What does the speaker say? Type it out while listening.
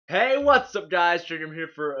Hey, what's up, guys? Trigger here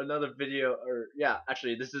for another video, or yeah,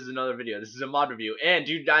 actually, this is another video. This is a mod review, and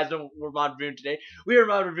do you guys know what we're mod reviewing today? We are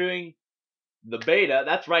mod reviewing the beta.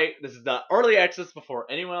 That's right. This is the early access before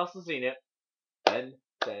anyone else has seen it. Ben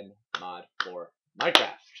 10 mod for Minecraft.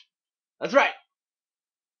 That's right.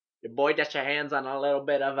 Your boy got your hands on a little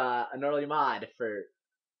bit of an early mod. For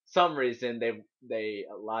some reason, they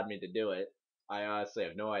allowed me to do it. I honestly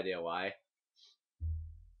have no idea why.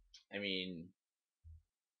 I mean,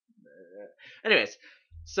 anyways,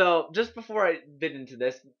 so just before I get into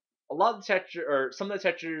this, a lot of the texture or some of the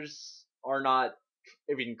textures are not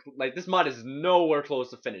even like this mod is nowhere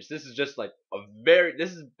close to finished. This is just like a very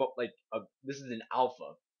this is an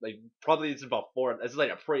alpha. Like probably it's about four. This is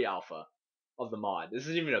like a pre-alpha of the mod. This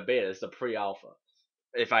isn't even a beta. It's a pre-alpha.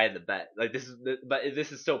 If I had to bet, like but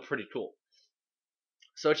this is still pretty cool.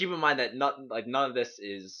 So keep in mind that none of this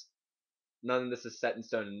is set in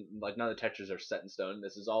stone. Like none of the textures are set in stone.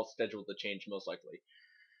 This is all scheduled to change most likely.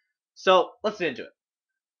 So let's get into it.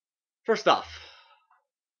 First off,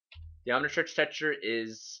 the Omnitrix texture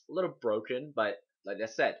is a little broken, but like I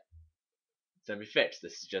said, it's gonna be fixed.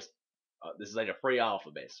 This is just this is like a free alpha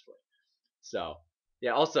basically. So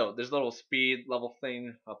yeah. Also, there's a little speed level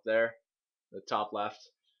thing up there, the top left.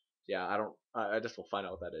 Yeah, I just will find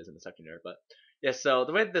out what that is in a second here, but yeah. So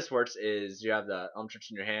the way that this works is you have the Omnitrix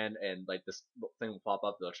in your hand, and like this thing will pop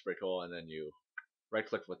up. It looks pretty cool, and then you right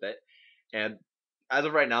click with it, and as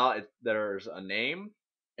of right now, there's a name,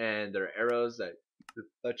 and there are arrows that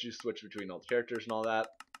let you switch between all the characters and all that.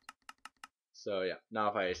 So yeah, now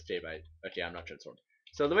if I escape, okay, I'm not transformed.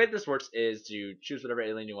 So the way this works is you choose whatever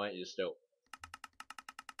alien you want. You just go.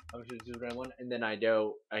 I'm going to choose random one, and then I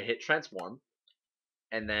hit transform,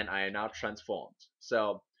 and then I am now transformed.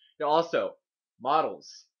 So also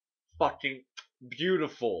models, fucking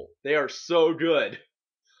beautiful. They are so good.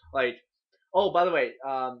 Like, oh, by the way,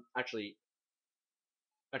 actually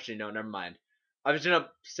no, never mind. I was gonna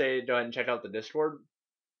say go ahead and check out the Discord,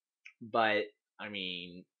 but I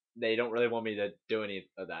mean they don't really want me to do any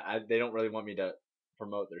of that. They don't really want me to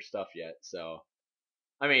promote their stuff yet. So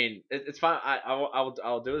I mean it's fine.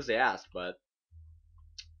 I'll do as they ask, but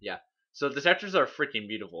yeah. So the textures are freaking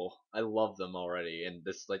beautiful. I love them already, and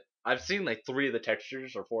this like I've seen like 3 of the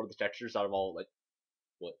textures or 4 of the textures out of all like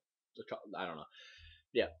what I don't know.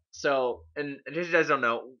 Yeah. So and if you guys don't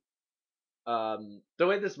know, the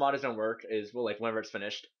way this mod is gonna work is well like whenever it's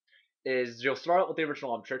finished is you'll start out with the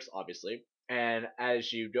original Omnitrix, obviously, and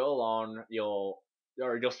as you go along, you'll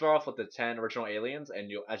start off with the 10 original aliens,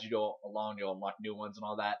 and as you go along, you'll unlock new ones and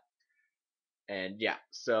all that. And yeah,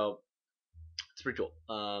 so it's pretty cool.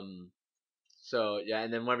 So yeah,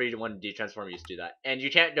 and then whenever you want to de-transform, you just do that, and you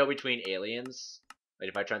can't go between aliens. Like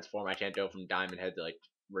if I transform, I can't go from Diamond Head to like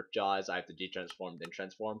Ripjaws. I have to de-transform then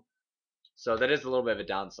transform. So that is a little bit of a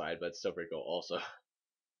downside, but it's still pretty cool. Also,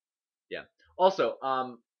 yeah. Also,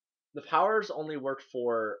 the powers only work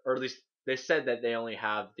for, or at least they said that they only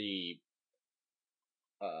have the,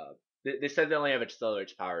 they said they only have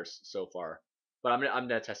accelerates powers so far, but I'm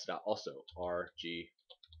gonna test it out. Also, R G,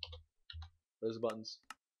 those buttons,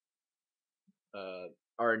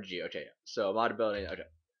 R and G. Okay, so mod ability. Okay,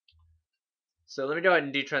 so let me go ahead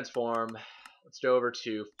and de-transform. Let's go over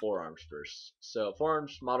to forearms first. So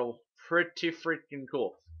forearms model pretty freaking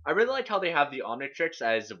cool. I really like how they have the Omnitrix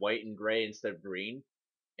as white and gray instead of green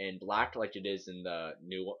and black like it is in the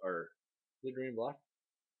new, or the green and black.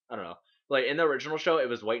 I don't know. Like in the original show, it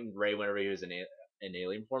was white and gray whenever he was in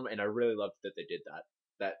alien form, and I really loved that they did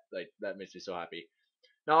that. That makes me so happy.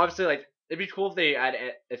 Now, obviously, like it'd be cool if they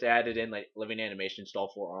added in like living animations to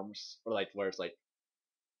all 4 arms, or like where it's like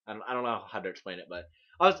I don't know how to explain it, but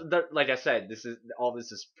like I said, this is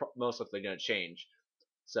most likely gonna change.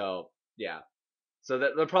 So yeah, so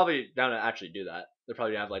they're probably gonna actually do that. They're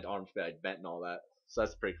probably gonna have like arms like bent and all that. So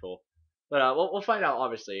that's pretty cool. But we'll find out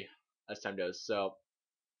obviously as time goes. So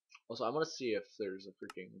also I want to see if there's a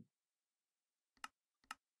freaking.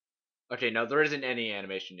 Okay, no, there isn't any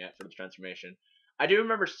animation yet for the transformation. I do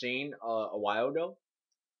remember seeing a while ago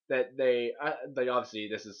that they obviously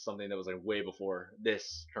this is something that was like way before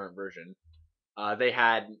this current version. They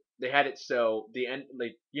had it so the end,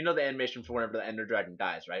 like the animation for whenever the Ender Dragon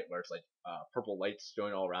dies, right, where it's like purple lights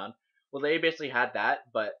going all around. Well, they basically had that,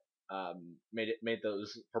 but made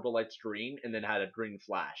those purple lights green, and then had a green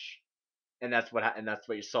flash, and that's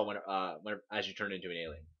what you saw when as you turned into an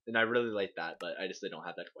alien. And I really like that, but they don't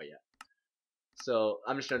have that quite yet. So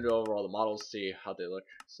I'm just gonna go over all the models, see how they look.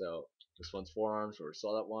 So this one's forearms, we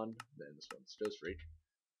saw that one. Then this one's Ghost Freak.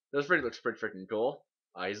 Ghost Freak looks pretty freaking cool.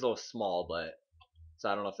 He's a little small, but so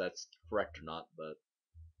I don't know if that's correct or not. But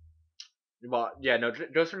well, yeah, no,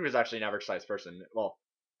 Ghost Freak was actually an average sized person. Well,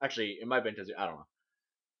 Actually, it might have been because I don't know.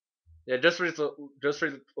 Yeah, just for he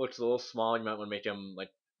looks a little small, you might want to make him like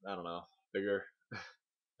I don't know, bigger,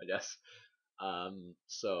 I guess.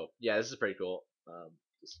 So yeah, this is pretty cool.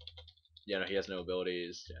 Just, yeah, no, he has no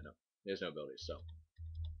abilities. Yeah, no, he has no abilities. So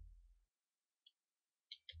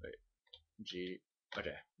wait, G.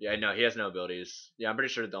 Okay, yeah, no, he has no abilities. Yeah, I'm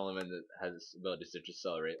pretty sure the only one that has abilities to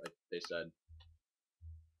accelerate, like they said.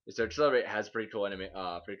 So accelerate has pretty cool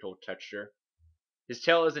texture. His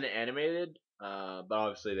tail isn't animated, but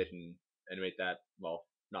obviously they can animate that. Well,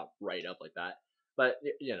 not right up like that, but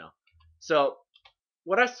you know. So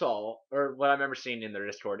what I saw, or what I remember seeing in their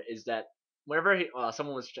Discord, is that whenever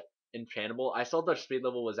someone was enchantable, I saw their speed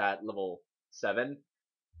level was at level 7.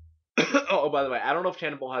 Oh, by the way, I don't know if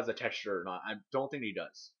Cannonball has a texture or not. I don't think he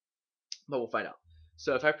does, but we'll find out.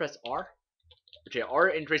 So if I press R, okay, R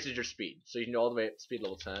increases your speed, so you can go all the way at speed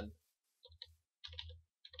level 10.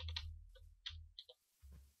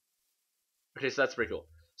 Okay, so that's pretty cool.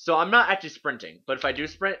 So I'm not actually sprinting, but if I do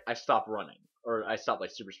sprint, I stop running, or I stop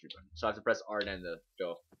like super speed running. So I have to press R then to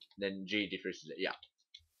go. Then G decreases it. Yeah.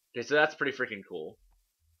 Okay, so that's pretty freaking cool.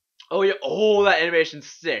 Oh yeah. Oh, that animation's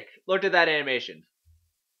sick. Look at that animation.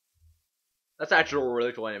 That's actually a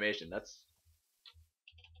really cool animation. That's.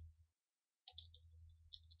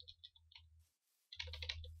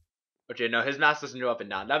 Okay, no, his mask doesn't go up and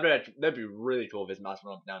down. That'd be really cool if his mask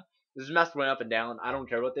went up and down. If his mask went up and down, I don't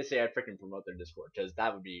care what they say. I'd freaking promote their Discord because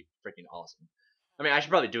that would be freaking awesome. I mean, I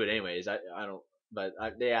should probably do it anyways. I don't, but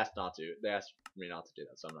they asked not to. They asked me not to do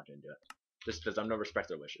that, so I'm not gonna do it. Just because I'm no respect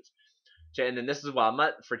their wishes. Okay, and then this is why I'm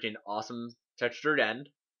at freaking awesome textured end.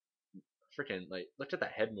 Freaking like, look at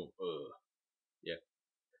that head move. Ugh. Yeah.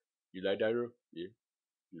 You like that, bro? Yeah.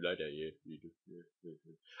 You like that? Yeah. You do. Yeah. Yeah.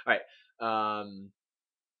 Yeah. All right.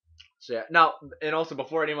 So yeah. Now, and also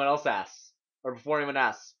before anyone else asks, or before anyone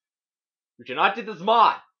asks, you cannot get this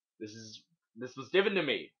mod. This was given to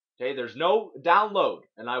me. Okay, there's no download,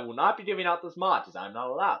 and I will not be giving out this mod because I'm not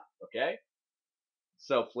allowed. Okay,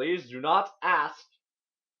 so please do not ask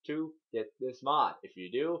to get this mod. If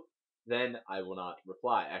you do, then I will not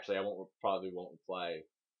reply. Actually, probably won't reply.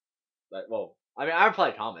 But well, I mean, I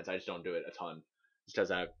reply comments. I just don't do it a ton, just because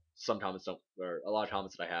I have some comments don't, or a lot of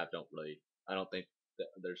comments that I have don't really. I don't think that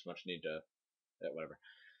there's much need to. Whatever.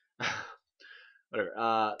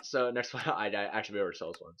 Whatever. So next one, I actually already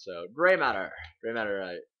saw this one. So gray matter.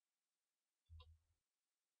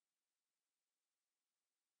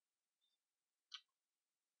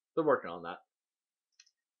 They're working on that.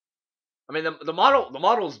 I mean, the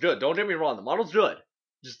model is good. Don't get me wrong, the model's good.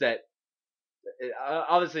 Just that,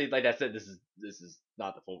 obviously, like I said, this is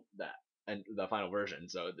not the full that and the final version,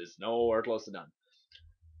 so there's nowhere close to done.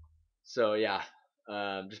 So yeah,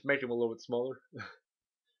 just make them a little bit smaller.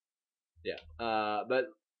 Yeah. But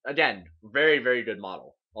again, very good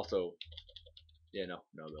model. Also, yeah, no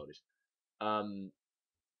abilities.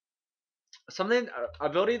 Something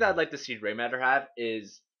ability that I'd like to see Gray Matter have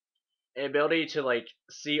is an ability to like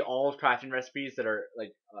see all of crafting recipes that are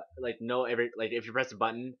like know every like if you press a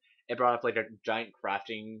button, it brought up like a giant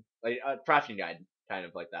crafting like a crafting guide kind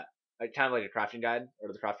of like that, like kind of like a crafting guide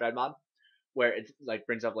or the craft guide mod, where it like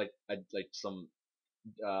brings up like some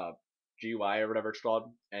uh GUI or whatever it's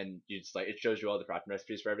called, and you just like it shows you all the crafting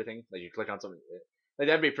recipes for everything. Like you click on something, like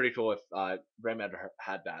that'd be pretty cool if Gray Matter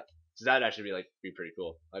had that. So that'd actually be pretty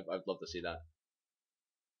cool. I'd love to see that.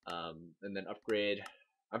 And then upgrade.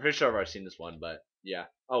 I'm pretty sure I've already seen this one, but yeah.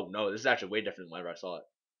 Oh no, this is actually way different than whenever I saw it.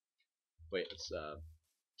 Wait, let's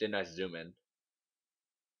didn't I zoom in?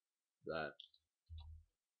 That's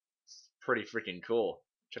pretty freaking cool.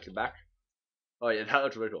 Check it back. Oh yeah, that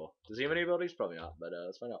looks really cool. Does he have any abilities? Probably not, but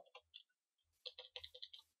let's find out.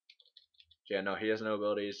 Yeah, no, he has no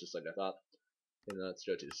abilities, just like I thought. And then let's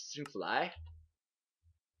go to Stinkfly.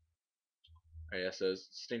 Alright, yeah, so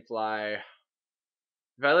Stinkfly.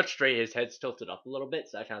 If I look straight, his head's tilted up a little bit,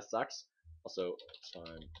 so that kind of sucks. Also,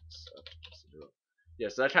 time. Yeah,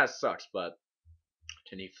 so that kind of sucks, but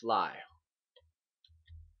can he fly?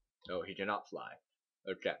 No, he cannot fly.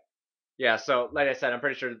 Okay. Yeah, so like I said, I'm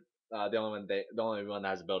pretty sure the only one that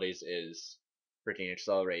has abilities is freaking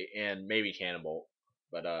Accelerate and maybe Cannonbolt,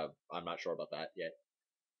 but I'm not sure about that yet.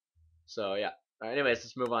 So yeah. Anyways,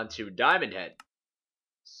 let's move on to Diamond Head.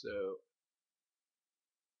 So,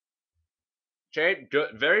 okay,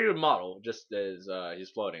 good, very good model. Just as he's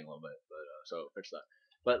floating a little bit, but so fix that.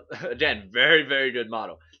 But again, very good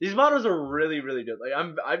model. These models are really good. Like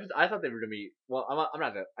I thought they were gonna be. Well, I'm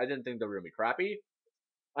not. I didn't think they were gonna be crappy.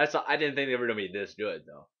 I didn't think they were gonna be this good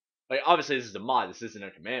though. Like obviously this is a mod. This isn't a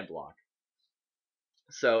command block.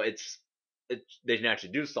 So they can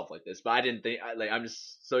actually do stuff like this. But I didn't think like I'm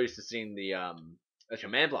just so used to seeing the the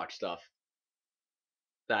command block stuff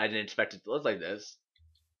that I didn't expect it to look like this.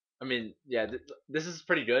 I mean, yeah, this is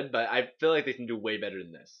pretty good, but I feel like they can do way better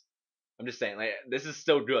than this. I'm just saying, like, this is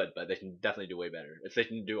still good, but they can definitely do way better. If they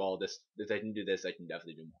can do all this, if they can do this, they can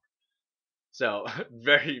definitely do more. So,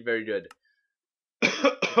 very, very good.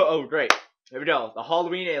 Oh, great. Here we go. The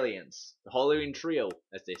Halloween aliens. The Halloween trio,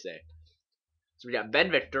 as they say. So we got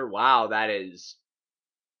Ben Victor. Wow, that's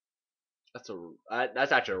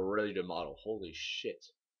actually a really good model. Holy shit.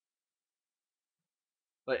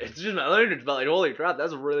 Like, it's just my language, but like, holy crap,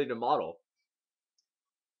 that's a really good model.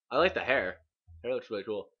 I like the hair. Hair looks really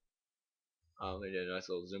cool. Let me get a nice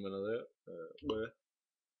little zoom in on that.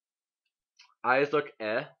 Eyes look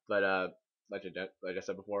but like I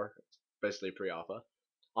said before, it's basically pre-alpha.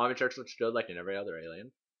 Omnitrix looks good like in every other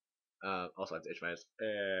alien. Also has H-.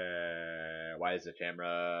 Why is the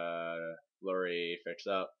camera blurry? Fix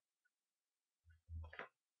up.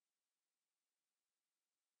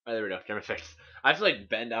 Oh, there we go. Camera fixed. I have to like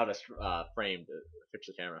bend out a frame to fix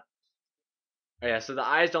the camera. Oh, yeah, so the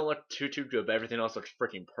eyes don't look too good, but everything else looks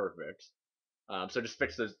freaking perfect. So just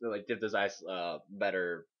fix those, like give those eyes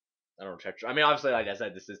better. I don't know, texture. I mean, obviously, like I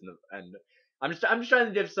said, this isn't the end. I'm just trying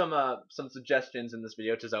to give some suggestions in this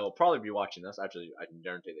video because I will probably be watching this. Actually, I can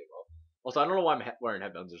guarantee they will. Also, I don't know why I'm wearing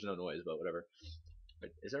headphones. There's no noise, but whatever.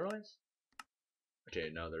 Wait, is there noise? Okay,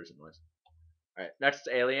 no, there's a noise. Alright, next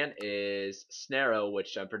alien is Snarrow,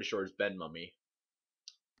 which I'm pretty sure is Ben Mummy.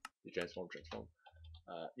 You transform.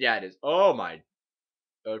 Yeah, it is. Oh my.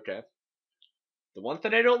 Okay. The one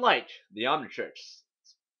thing I don't like, the Omnitrix.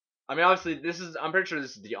 I mean, obviously, I'm pretty sure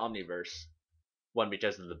this is the Omniverse one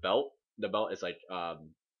because of the belt. The belt is like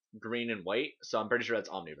green and white, so I'm pretty sure that's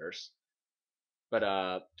Omniverse. But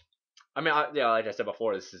I mean, yeah, like I said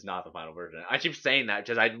before, this is not the final version. I keep saying that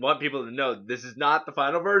because I want people to know this is not the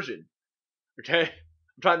final version. Okay,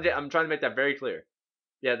 I'm trying to make that very clear.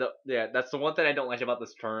 Yeah, that's the one thing I don't like about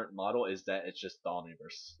this current model is that it's just the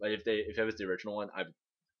Omniverse. Like if it was the original one, I'd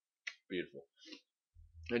beautiful.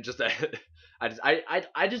 And just that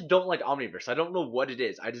I just don't like Omniverse. I don't know what it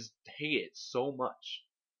is. I just hate it so much.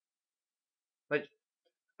 Like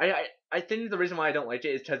I think the reason why I don't like it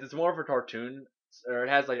is because it's more of a cartoon, or it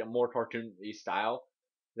has like a more cartoony style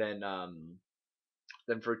than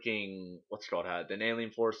freaking what's it called than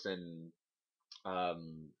Alien Force and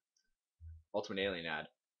Ultimate Alien had.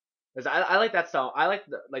 Because I like that style. I like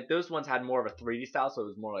those ones had more of a 3D style, so it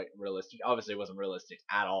was more like realistic. Obviously, it wasn't realistic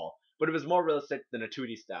at all, but it was more realistic than a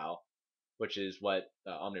 2D style, which is what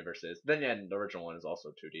Omniverse is. Then yeah, the original one is also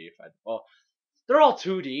 2D. Well, they're all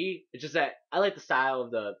 2D. It's just that I like the style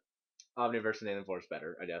of the Omniverse and Alien Force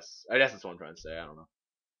better. I guess that's what I'm trying to say. I don't know,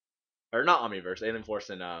 or not Omniverse, Alien Force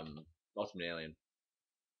and Ultimate Alien.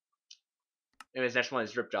 Anyways, next one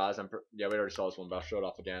is Drip Jaws. Yeah, we already saw this one, but I'll show it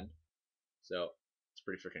off again. So it's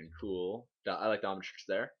pretty freaking cool. I like the Omnitrix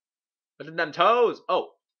there. But then them toes.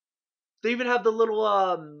 Oh, they even have the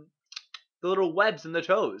little webs in the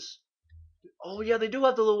toes. Oh yeah, they do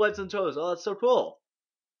have the little webs in the toes. Oh, that's so cool.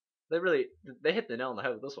 They hit the nail on the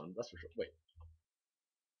head with this one. That's for sure. Wait.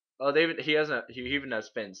 Oh, he even has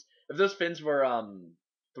fins. If those fins were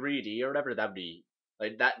 3D or whatever, that'd be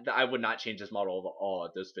like that. I would not change this model at all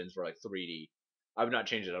if those fins were like 3D. I would not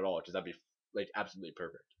change it at all because that'd be like absolutely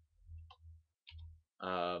perfect.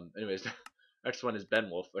 Anyways, next one is Ben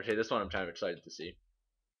Wolf. Okay, this one I'm kind of excited to see.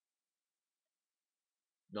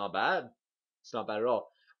 Not bad. It's not bad at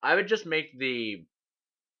all. I would just make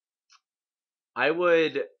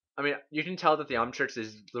I mean, you can tell that the Omnitrix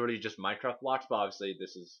is literally just Minecraft blocks, but obviously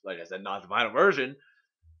this is, like I said, not the final version.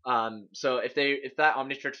 So if that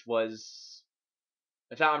Omnitrix was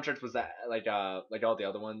that like all the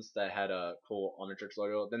other ones that had a cool Omnitrix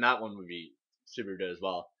logo, then that one would be super good as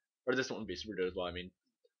well. Or this one would be super good as well. I mean,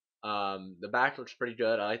 the back looks pretty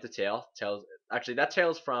good. I like the tail. Actually that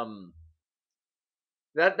tail's from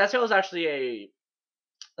that tail is actually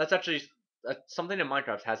something in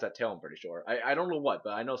Minecraft has that tail. I'm pretty sure. I don't know what,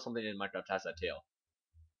 but I know something in Minecraft has that tail.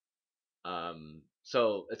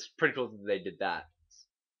 So it's pretty cool that they did that.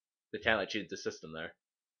 They kind of like cheated the system there.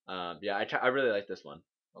 Yeah, I really like this one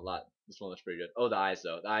a lot. This one looks pretty good. Oh, the eyes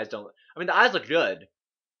though. The eyes don't. I mean, the eyes look good.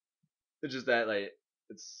 It's just that like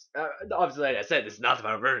it's obviously, like I said, this is not the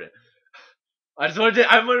final version. I want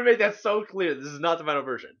to make that so clear. This is not the final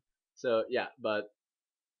version. So yeah, but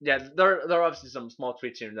yeah, there are obviously some small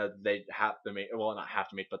tweaks here that they have to make. Well, not have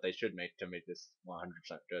to make, but they should make to make this 100%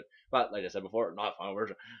 good. But like I said before, not final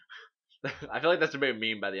version. I feel like that's a big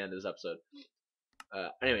meme by the end of this episode.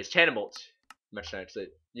 Anyways, Tannenbolt.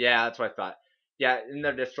 Yeah, that's what I thought. Yeah, in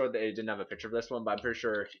their Discord they didn't have a picture of this one, but I'm pretty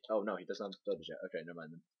sure. Oh no, he doesn't have photos yet. Okay, never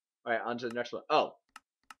mind then. All right, on to the next one. Oh,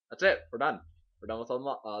 that's it. We're done. we're done with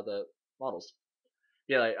all the models.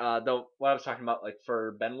 Yeah, like the what I was talking about, like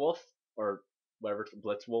for Ben Wolf or whatever,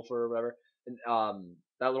 Blitz Wolf or whatever, and,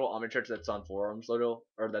 that little Omnitrix that's on Forearm's logo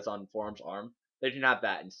or that's on Forearm's arm, they can have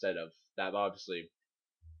that instead of that. But obviously,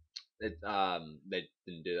 they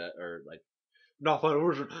didn't do that or like not final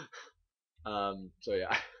version. So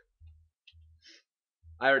yeah,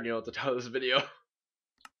 I already know what the title of this video.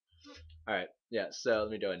 All right, yeah. So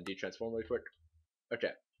let me go ahead and detransform really quick.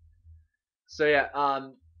 Okay. So yeah,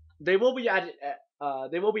 they will be added.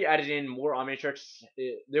 They will be added in more Omnitrix.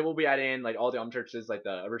 They will be adding in like all the Omnitrixes, like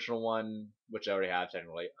the original one, which I already have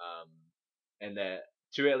technically. And the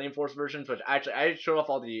two Alien Force versions, which actually I showed off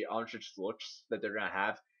all the Omnitrix looks that they're gonna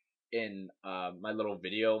have in my little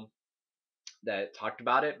video that talked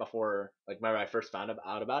about it before, like whenever I first found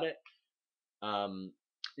out about it. Um,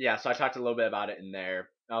 yeah, so I talked a little bit about it in there.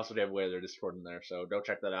 I also gave away their Discord in there, so go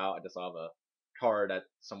check that out. I just have a card at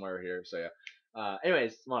somewhere here, so yeah.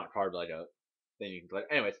 Anyways, well, not a card, but like a thing you can click.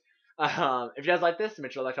 Anyways, if you guys like this,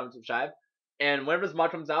 make sure to like, comment, subscribe. And whenever this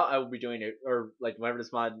mod comes out, I will be doing it, or like whenever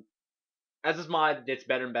this mod, as this mod gets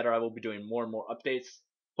better and better, I will be doing more and more updates.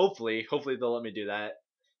 Hopefully they'll let me do that.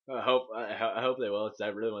 I hope they will, because I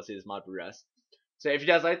really want to see this mod progress. So if you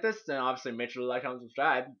guys like this, then obviously make sure to like, comment,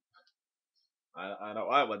 subscribe. I know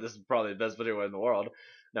why, but this is probably the best video in the world.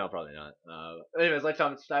 No, probably not. Anyways, like,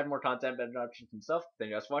 comment, subscribe, more content, better options and stuff. Thank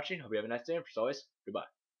you guys for watching. Hope you have a nice day, and as always, goodbye.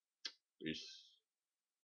 Peace.